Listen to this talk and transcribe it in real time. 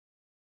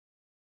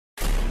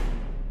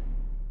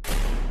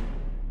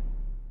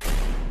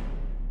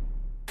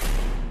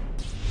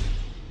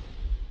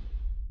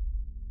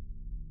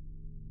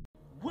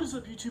What is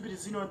up, YouTube? It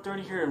is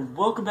Xeno30 here, and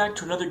welcome back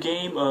to another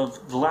game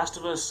of The Last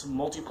of Us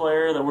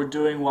multiplayer that we're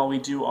doing while we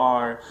do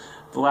our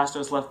The Last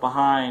of Us Left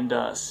Behind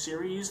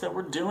series that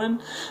we're doing.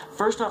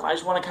 First off, I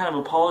just want to kind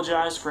of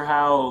apologize for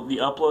how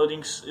the uploading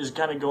is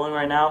kind of going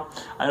right now.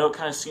 I know it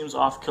kind of seems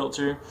off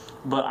kilter,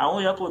 but I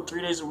only upload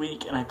 3 days a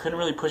week, and I couldn't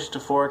really push it to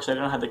 4 because I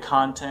don't have the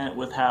content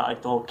with how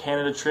like the whole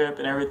Canada trip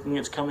and everything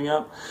that's coming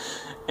up,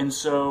 and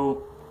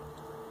so.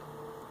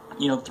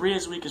 You know, 3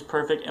 days a week is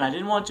perfect, and I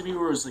didn't want it to be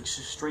where it was like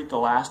straight The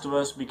Last of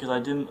Us because I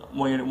didn't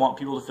want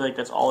people to feel like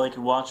that's all they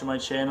could watch on my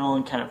channel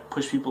and kind of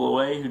push people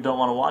away who don't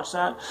want to watch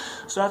that.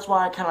 So that's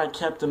why I kind of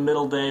kept the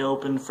middle day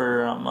open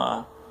for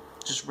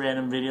just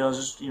random videos,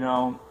 just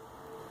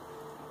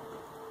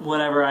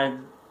whatever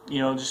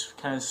just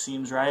kind of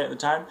seems right at the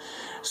time.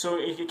 So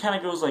it kind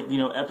of goes like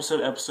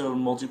episode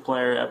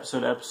multiplayer,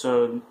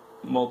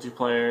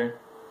 multiplayer.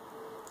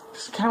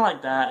 It's kind of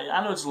like that.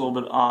 I know it's a little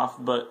bit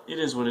off, but it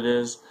is what it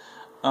is.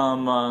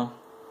 So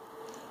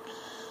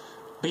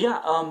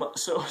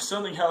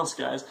something else,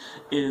 guys,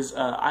 is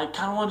I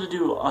kind of wanted to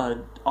do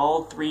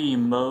all 3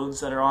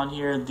 modes that are on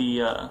here.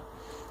 The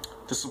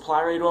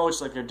supply raid one, which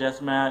is like their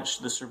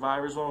deathmatch, the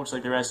survivors one, which is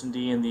like their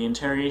S&D, and the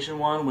interrogation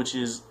one, which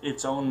is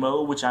its own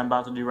mode, which I'm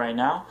about to do right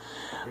now.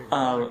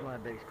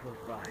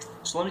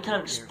 So let me kind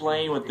of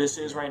explain what this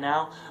is right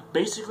now.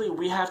 Basically,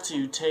 we have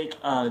to take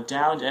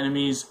downed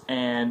enemies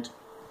and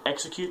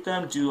execute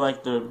them, do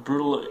like the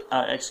brutal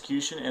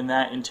execution, and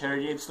that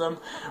interrogates them.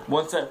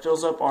 Once that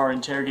fills up our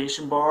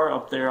interrogation bar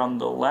up there on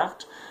the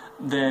left,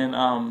 then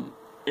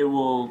it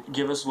will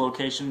give us a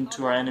location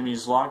to our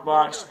enemy's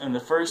lockbox, and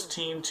the first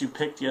team to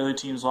pick the other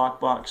team's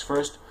lockbox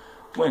first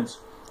wins.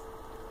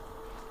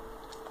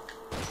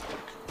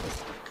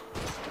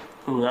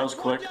 Ooh, that was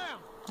quick.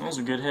 That was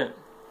a good hit.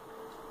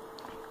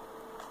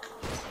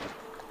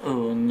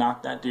 Ooh, and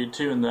knocked that dude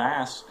too in the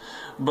ass.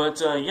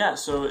 But yeah,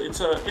 so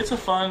it's a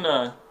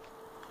fun.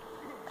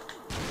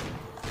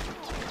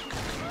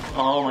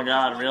 Oh my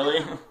God,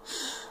 really?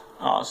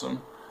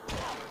 Awesome.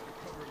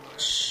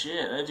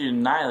 Shit, that dude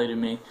annihilated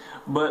me.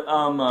 But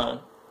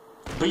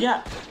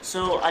yeah.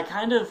 So I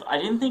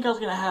didn't think I was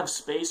gonna have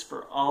space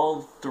for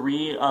all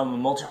 3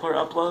 multiplayer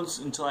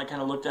uploads until I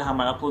kind of looked at how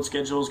my upload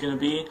schedule was gonna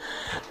be,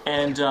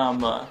 and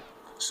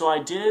so I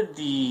did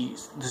the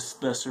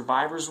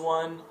survivors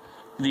one.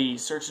 The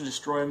search and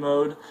destroy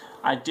mode,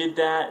 I did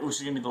that, which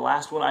is going to be the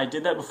last one. I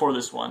did that before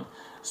this one,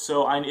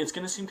 so it's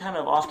going to seem kind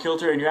of off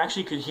kilter, and you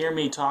actually could hear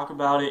me talk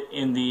about it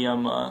in the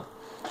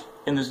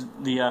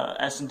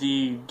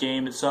S&D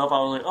game itself. I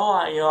was like, oh,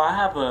 I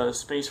have a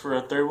space for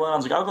a 3rd one. I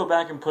was like, I'll go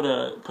back and put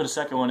a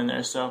 2nd one in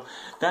there. So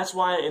that's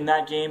why in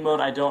that game mode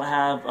I don't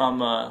have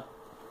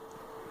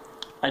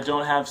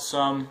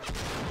some.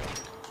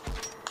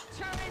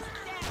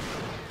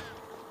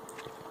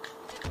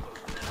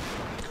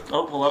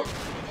 Oh, hold up.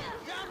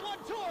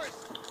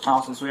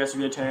 Awesome, so we got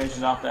some good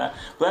terminations off that.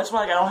 But that's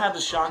why I don't have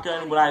the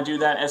shotgun when I do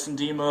that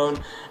S&D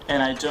mode,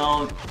 and I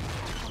don't.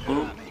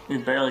 Oop, we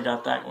barely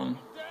got that one.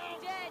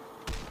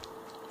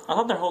 I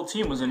thought their whole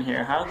team was in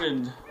here. How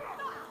did?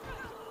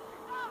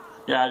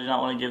 Yeah, I did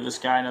not want to give this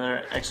guy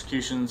another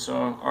execution,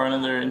 or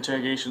another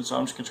interrogation. So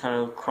I'm just gonna try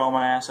to crawl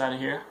my ass out of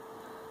here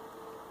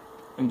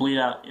and bleed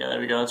out. Yeah, there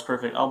we go. That's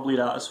perfect. I'll bleed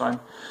out. That's fine.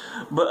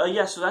 But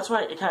yeah, so that's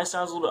why it kind of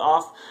sounds a little bit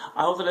off.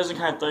 I hope that doesn't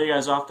kind of throw you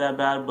guys off that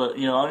bad. But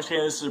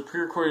understand this is a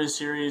pre-recorded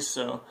series,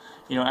 so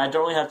I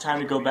don't really have time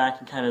to go back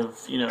and kind of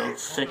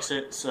fix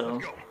it.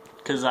 So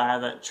because I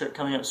have that trip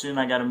coming up soon,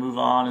 I got to move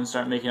on and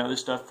start making other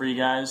stuff for you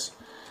guys.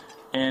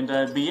 And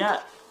but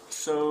yeah,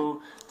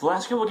 so the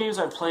last couple of games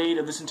I've played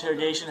of this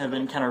interrogation have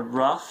been kind of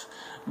rough,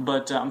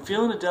 but I'm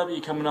feeling a W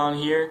coming on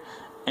here,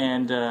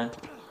 and.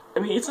 I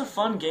mean, it's a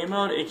fun game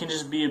mode. It can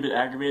just be a bit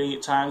aggravating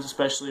at times,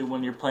 especially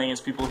when you're playing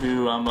against people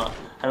who have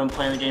been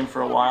playing the game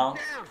for a while.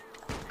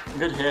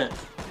 Good hit.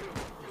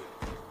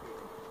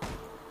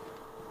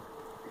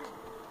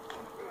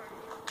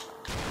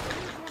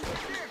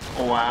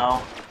 Oh,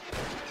 wow.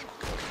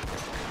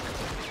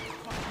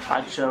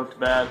 I choked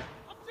bad.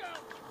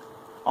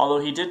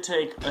 Although he did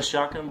take a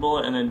shotgun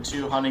bullet and then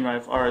 2 hunting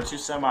rifle or 2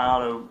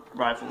 semi-auto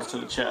rifles to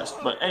the chest.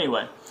 But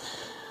anyway.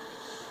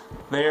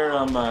 They're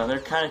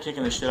kind of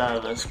kicking the shit out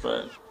of us,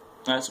 but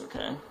that's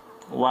okay.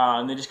 Wow,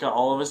 and they just got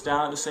all of us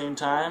down at the same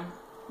time?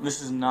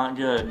 This is not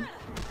good.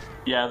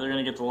 Yeah, they're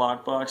gonna get the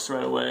lockbox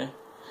right away.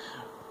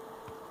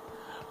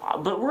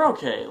 But we're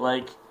okay.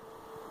 Like,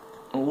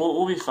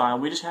 we'll be fine.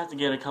 We just have to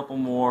get a couple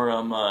more.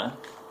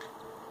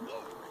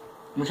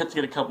 We have to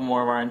get a couple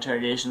more of our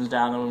interrogations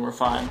down, and we're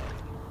fine.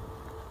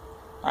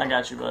 I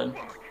got you, bud.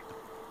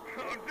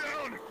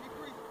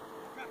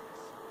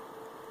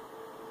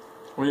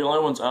 Are we the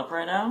only ones up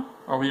right now?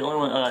 Or are we the only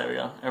one? Oh, there we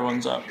go.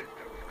 Everyone's up.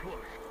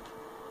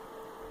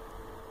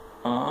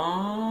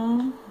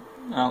 I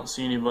don't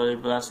see anybody,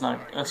 but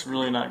that's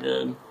really not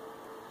good.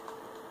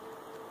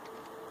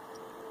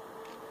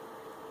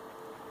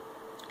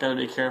 Gotta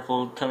be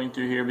careful coming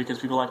through here because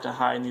people like to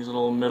hide in these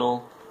little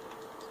middle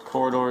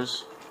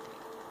corridors.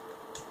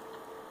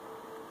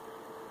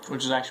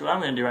 Which is actually what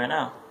I'm gonna do right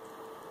now.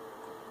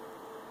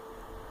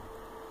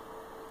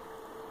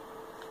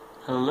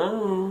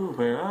 Hello,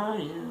 where are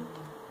you?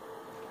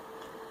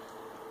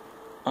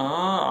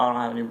 I don't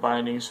have any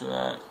bindings for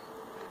that.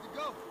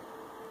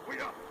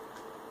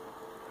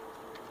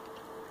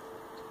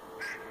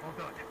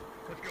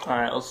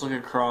 Alright, let's look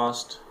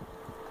across.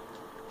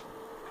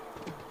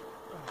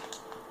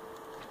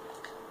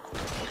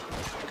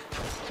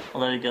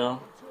 Oh, there you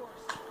go.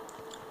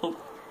 Oh.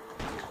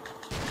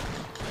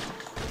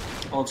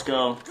 Let's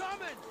go.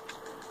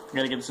 We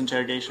gotta get this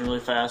interrogation really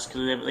fast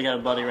because they got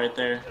a buddy right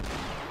there.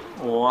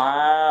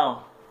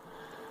 Wow.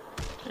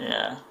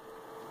 Yeah.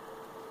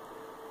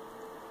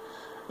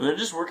 They're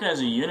just working as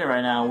a unit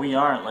right now. We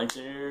aren't. Like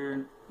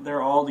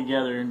they're all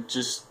together,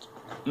 just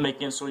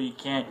making it so you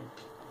can't,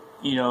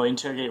 you know,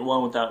 interrogate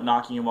one without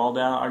knocking them all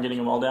down or getting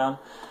them all down.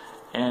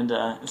 And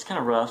it's kind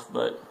of rough,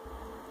 but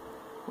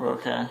we're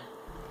okay.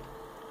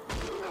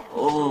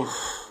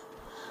 Oof.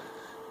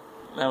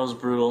 That was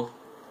brutal.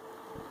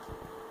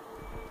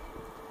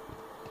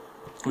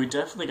 We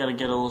definitely got to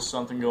get a little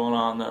something going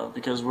on though,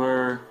 because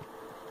we're...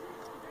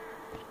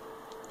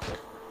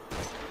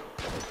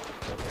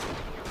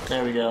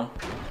 There we go.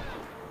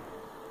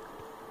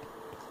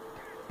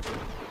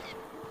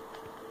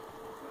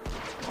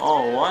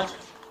 Oh, what?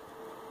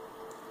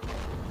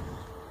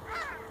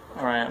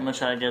 Alright, I'm gonna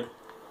try to get...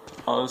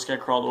 Oh, this guy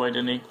crawled away,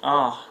 didn't he?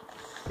 Oh.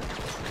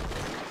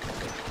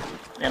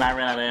 And I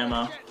ran out of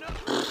ammo.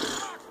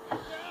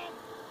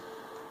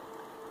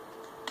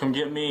 Come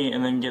get me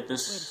and then get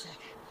this...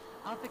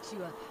 I'll fix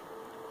you up.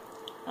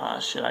 Ah,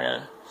 shit, I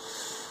gotta...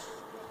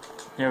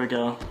 Here we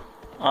go.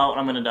 Oh,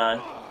 I'm gonna die.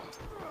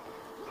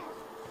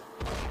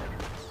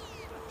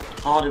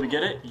 Oh, did we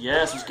get it?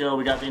 Yes, let's go.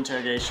 We got the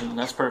interrogation.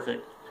 That's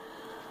perfect.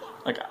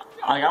 Like,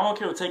 I'm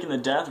okay with taking the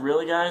death,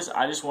 really, guys.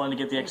 I just wanted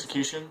to get the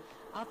execution.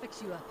 I'll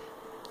fix you up.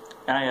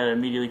 And I gotta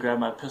immediately grab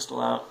my pistol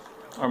out.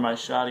 Or my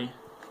shotty.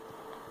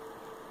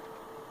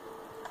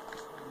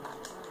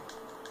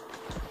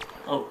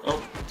 Oh,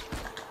 oh.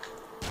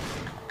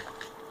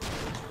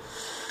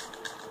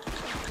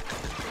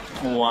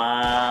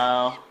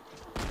 Wow.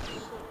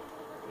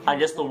 I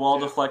guess the wall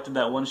deflected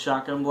that one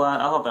shotgun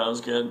blast. I thought that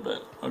was good,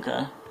 but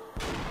okay.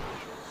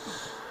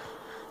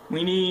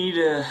 We need,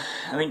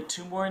 I think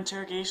 2 more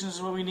interrogations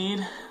is what we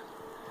need.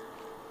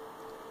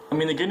 I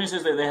mean, the good news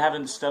is that they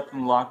haven't stepped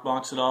in the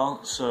lockbox at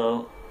all,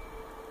 so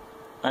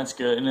that's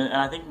good. And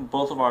I think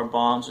both of our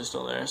bombs are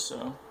still there,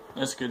 so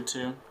that's good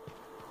too.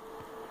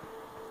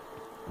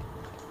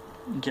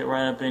 Get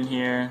right up in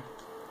here.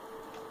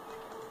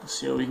 Let's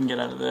see what we can get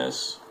out of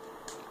this.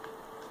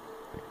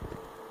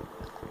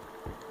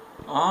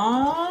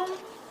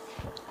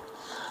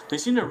 They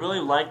seem to really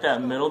like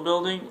that middle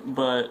building,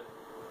 but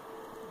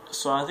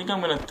so I think I'm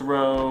gonna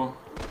throw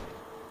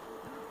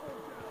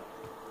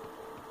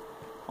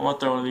one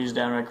of these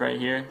down right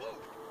here.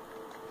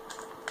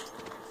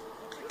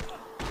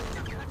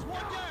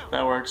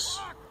 That works.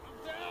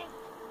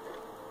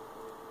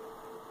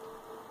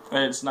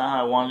 It's not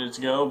how I wanted it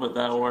to go, but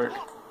that'll work.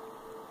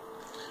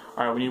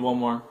 Alright, we need one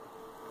more.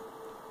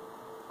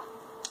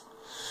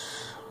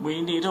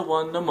 We need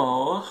one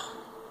more.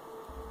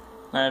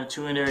 I have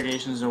 2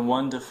 interrogations and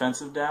 1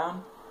 defensive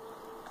down.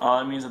 Oh,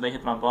 that means that they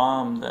hit my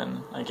bomb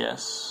then, I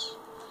guess.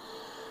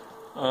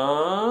 Yeah,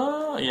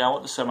 I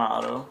want the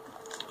semi-auto.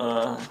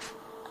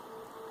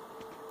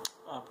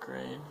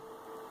 Upgrade.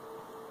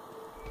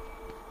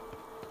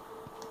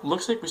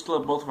 Looks like we still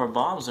have both of our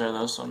bombs there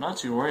though, so I'm not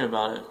too worried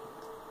about it.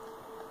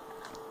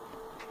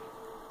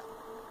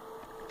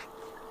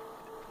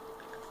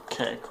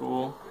 Okay,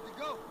 cool.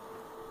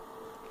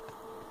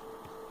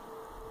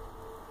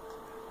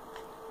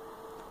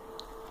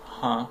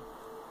 Huh.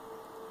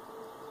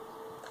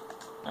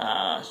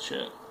 Ah,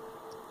 shit.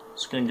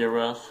 It's gonna get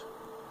rough.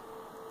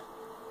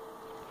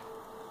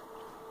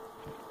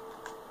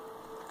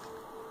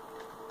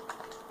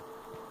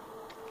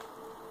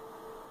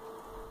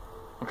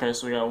 Okay,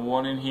 so we got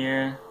 1 in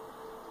here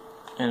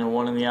and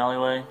 1 in the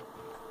alleyway.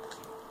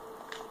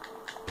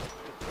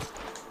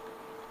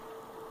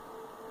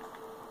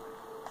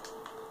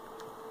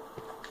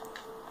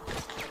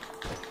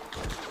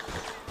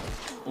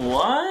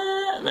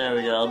 What? There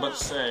we go, I was about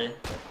to say.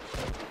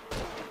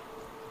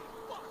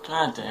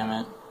 God damn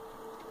it.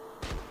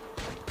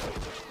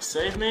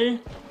 Save me?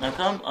 Now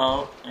come?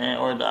 Oh, and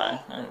or die.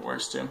 That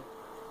works too.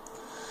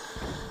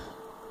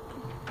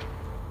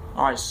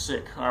 Alright,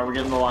 sick. Alright, we're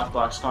getting the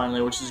lockbox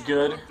finally, which is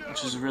good.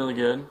 Which is really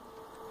good.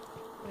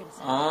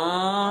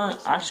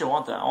 Actually I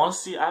want that. I want to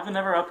see, I haven't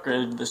ever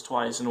upgraded this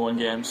twice in one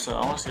game, so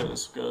I want to see how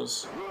this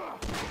goes.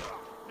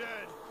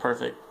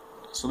 Perfect.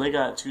 So they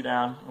got 2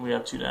 down, and we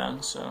have 2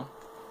 down, so.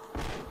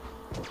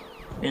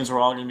 Means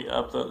we're all going to be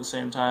up though at the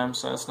same time,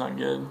 so that's not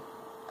good.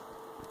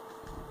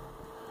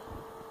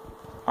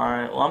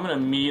 Alright, well I'm going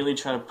to immediately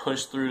try to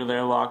push through to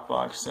their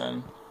lockbox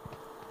then.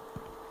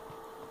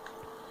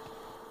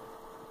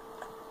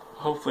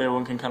 Hopefully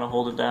everyone can kind of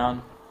hold it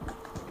down.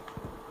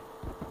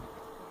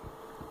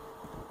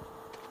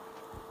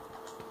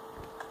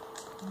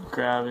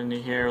 Grab into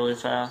here really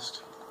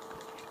fast.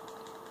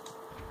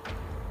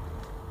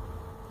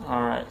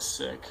 Alright,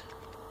 sick.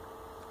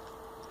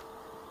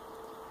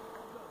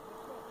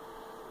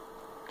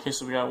 Okay,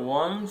 so we got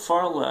one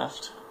far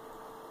left,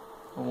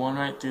 and one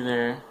right through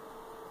there.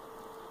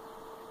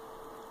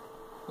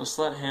 Let's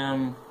let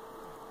him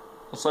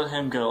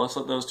go. Let's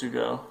let those two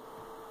go.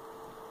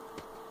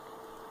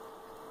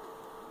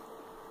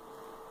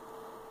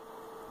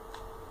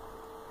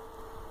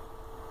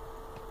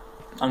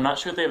 I'm not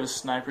sure if they have a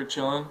sniper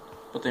chilling,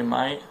 but they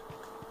might.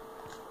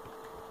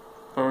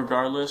 But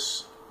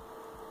regardless,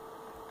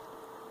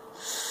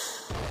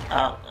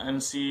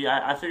 and see,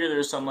 I figured there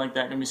was something like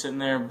that gonna be sitting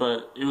there,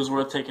 but it was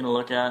worth taking a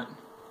look at.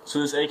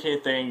 So this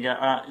AK thing,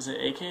 is it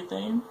AK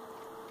thing?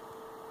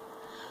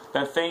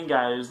 That thing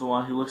guy is the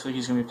one who looks like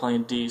he's gonna be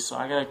playing D, so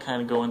I gotta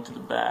kind of go in through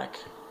the back.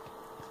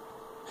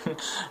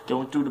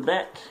 Going through the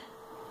back.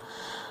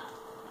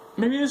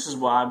 Maybe this is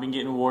why I've been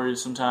getting worried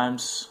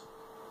sometimes.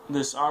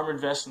 This armored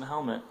vest and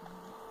helmet.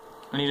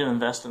 I need to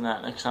invest in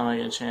that next time I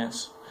get a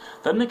chance.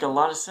 That'd make a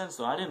lot of sense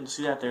though. I didn't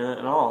see that there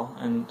at all,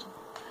 and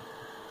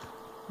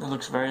that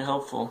looks very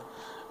helpful.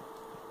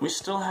 We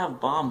still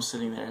have bombs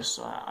sitting there,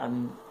 so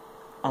I'm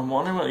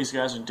wondering what these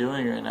guys are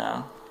doing right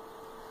now.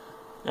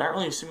 They aren't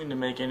really seeming to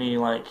make any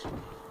like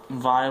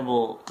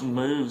viable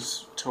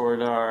moves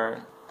toward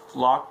our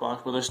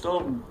lockbox, but they're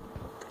still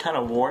kind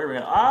of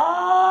warrior.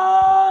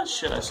 Ah,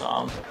 shit! I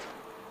saw them.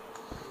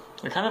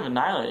 They're kind of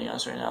annihilating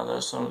us right now,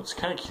 though, so it's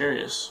kind of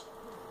curious.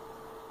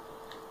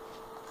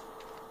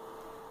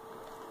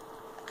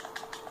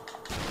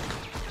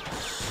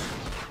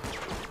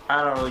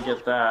 I don't really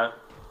get that,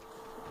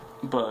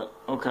 but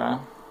okay.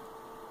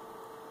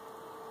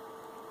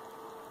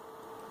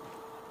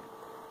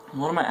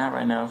 What am I at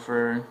right now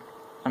for...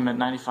 I'm at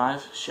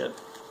 95? Shit.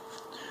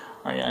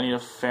 Alright, yeah, I need a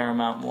fair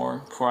amount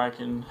more before I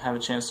can have a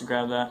chance to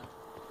grab that.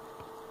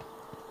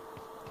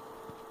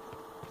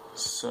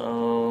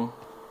 So...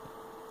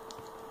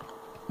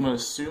 I'm going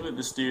to assume that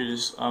this dude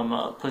is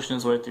pushing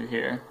his way through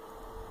here.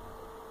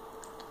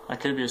 I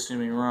could be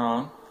assuming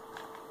wrong.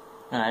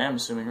 And I am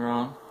assuming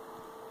wrong.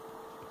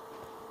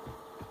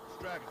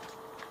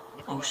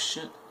 Oh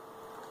shit.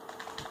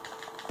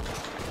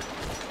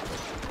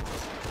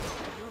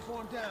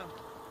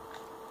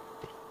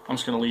 I'm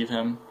just going to leave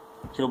him.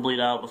 He'll bleed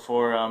out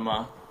before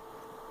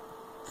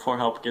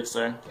help gets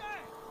there.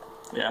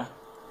 Yeah.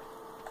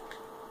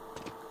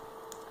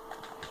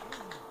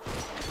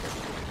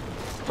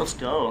 Let's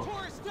go.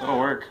 That'll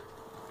work.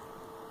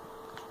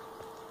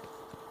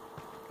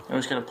 We're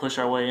just gonna push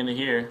our way into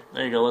here.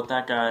 There you go, let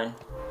that guy.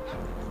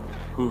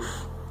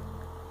 Oof.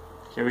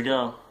 Here we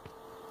go.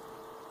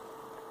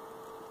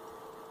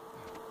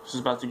 This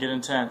is about to get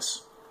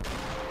intense.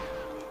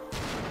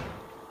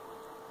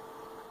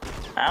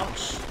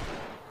 Ouch.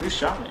 Who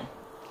shot me?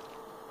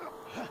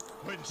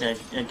 Yeah,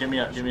 get me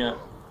up, get me up.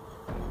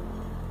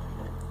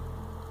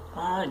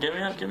 Ah, get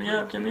me up, get me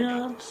up, get me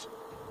up.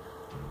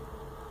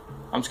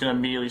 I'm just gonna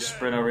immediately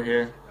sprint over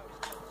here.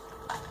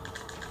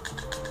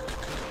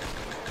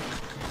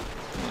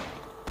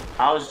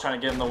 I was just trying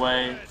to get in the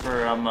way for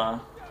that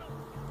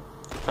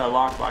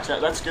lockbox.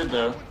 That's good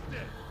though.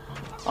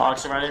 Oh,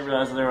 except I didn't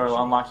realize they were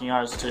unlocking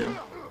ours too.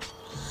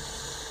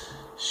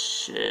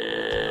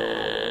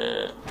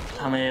 Shit.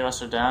 How many of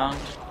us are down?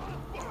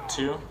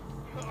 2?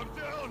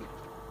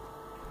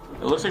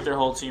 It looks like their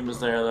whole team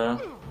is there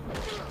though.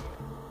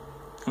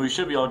 We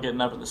should be all getting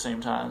up at the same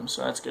time,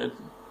 so that's good.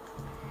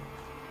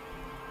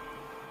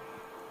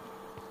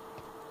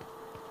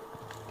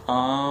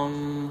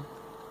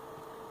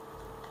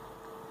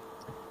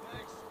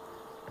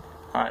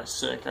 Alright,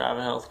 sick. I have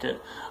a health kit.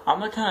 I'm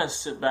gonna kind of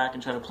sit back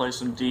and try to play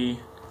some D.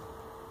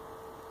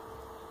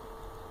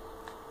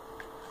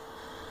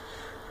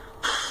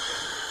 I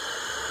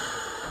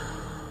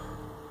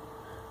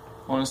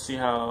want to see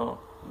how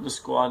the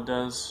squad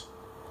does.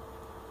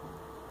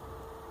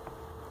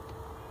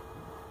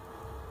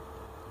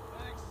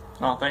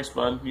 Oh, thanks,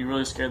 bud. You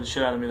really scared the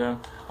shit out of me, though.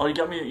 Oh, you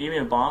gave me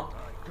a bomb?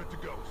 Good to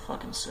go.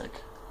 Fucking sick.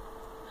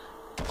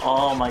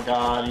 Oh my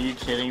god, are you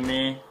kidding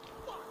me?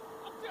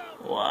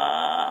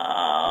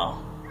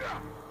 Wow.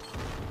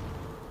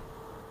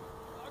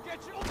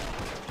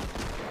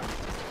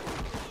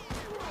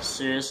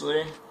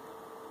 Seriously?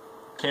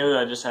 Can't believe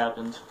that just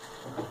happened.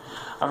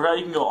 I forgot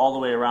you can go all the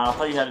way around. I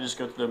thought you had to just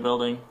go through the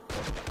building.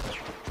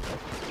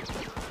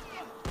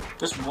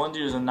 This one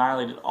dude has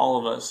annihilated all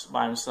of us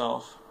by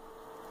himself.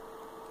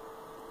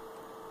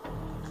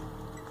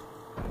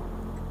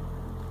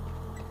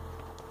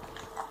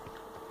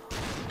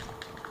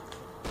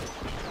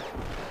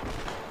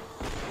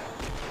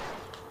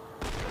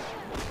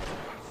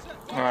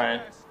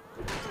 Alright.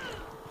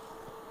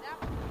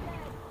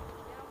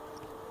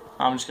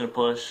 I'm just gonna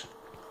push.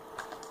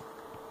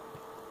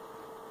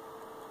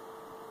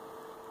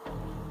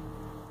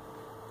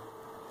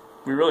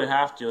 We really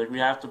have to, we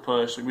have to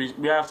push.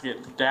 We have to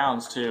get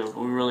downs too, but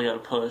we really gotta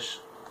push.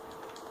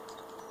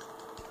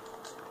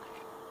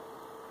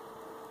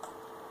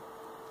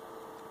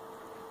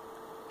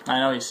 I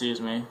know he sees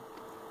me.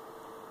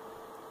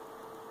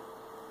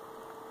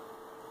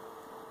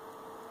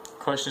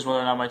 Question is whether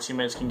or not my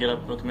teammates can get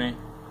up with me.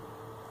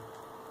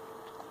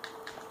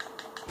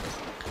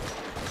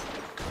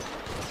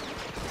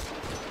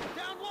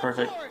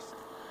 Perfect.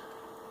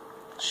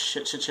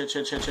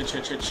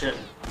 shit.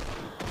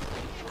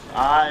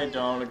 I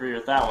don't agree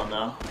with that one,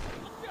 though.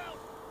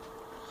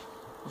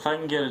 If I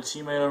can get a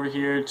teammate over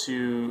here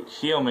to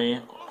heal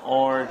me,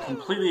 or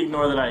completely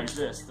ignore that I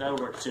exist, that would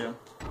work too.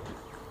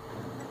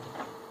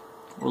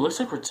 Well, it looks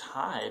like we're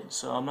tied,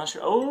 so I'm not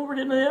sure. Oh, we're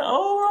getting it.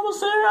 Oh, we're almost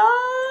there.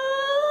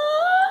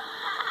 Ah!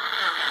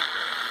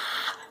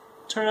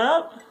 Turn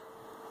up.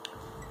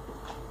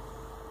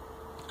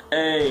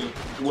 Hey,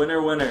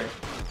 winner.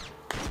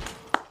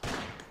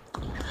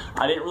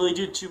 I didn't really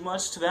do too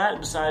much to that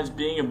besides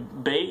being a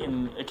bait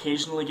and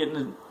occasionally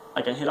getting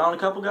like a hit on a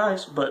couple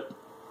guys, but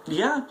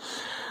yeah,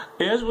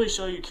 it doesn't really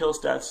show you kill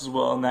stats as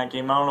well in that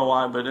game. I don't know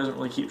why, but it doesn't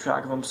really keep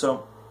track of them.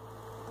 So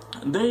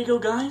there you go,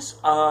 guys.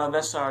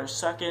 That's our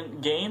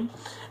second game,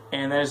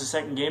 and that is the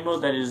second game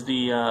mode. That is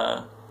the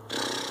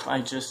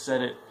I just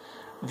said it,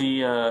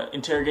 the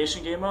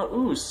interrogation game mode.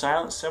 Ooh,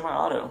 silent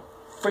semi-auto.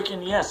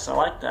 Freaking yes, I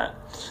like that.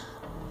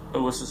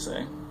 Oh, what's this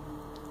say?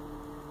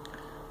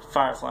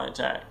 Firefly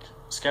attack.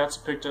 Scouts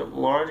picked up a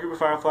large group of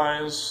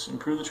fireflies.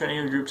 Improve the training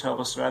of the group to help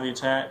us survive the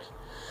attack.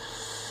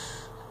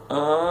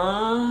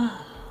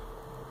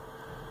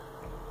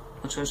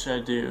 Which one should I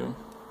do?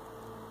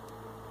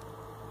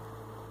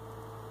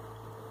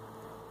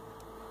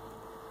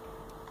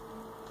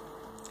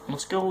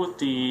 Let's go with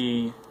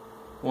the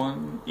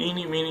one.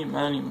 Eeny, meeny,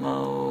 miny,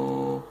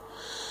 mo.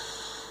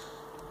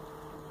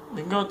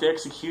 We can go with the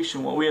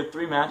execution one. We have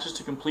 3 matches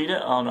to complete it.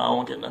 Oh no, I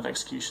won't get enough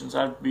executions.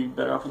 I'd be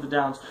better off with the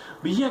downs.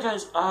 But yeah,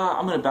 guys,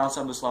 I'm going to bounce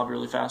out of this lobby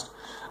really fast.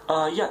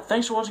 Yeah,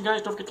 thanks for watching,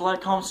 guys. Don't forget to like,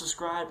 comment,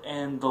 subscribe.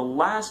 And the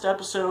last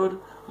episode,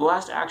 the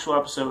last actual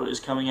episode is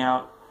coming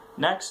out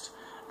next.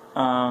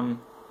 I'm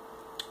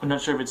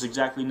not sure if it's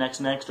exactly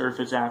next or if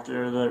it's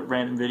after the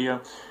random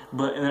video.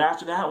 But and then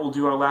after that, we'll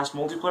do our last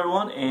multiplayer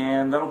one,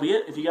 and that'll be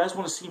it. If you guys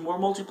want to see more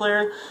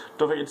multiplayer,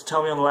 don't forget to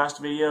tell me on the last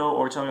video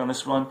or tell me on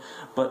this one.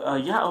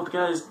 But yeah, I hope you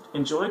guys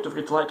enjoyed. Don't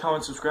forget to like,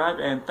 comment, subscribe,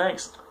 and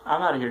thanks.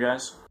 I'm out of here,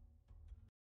 guys.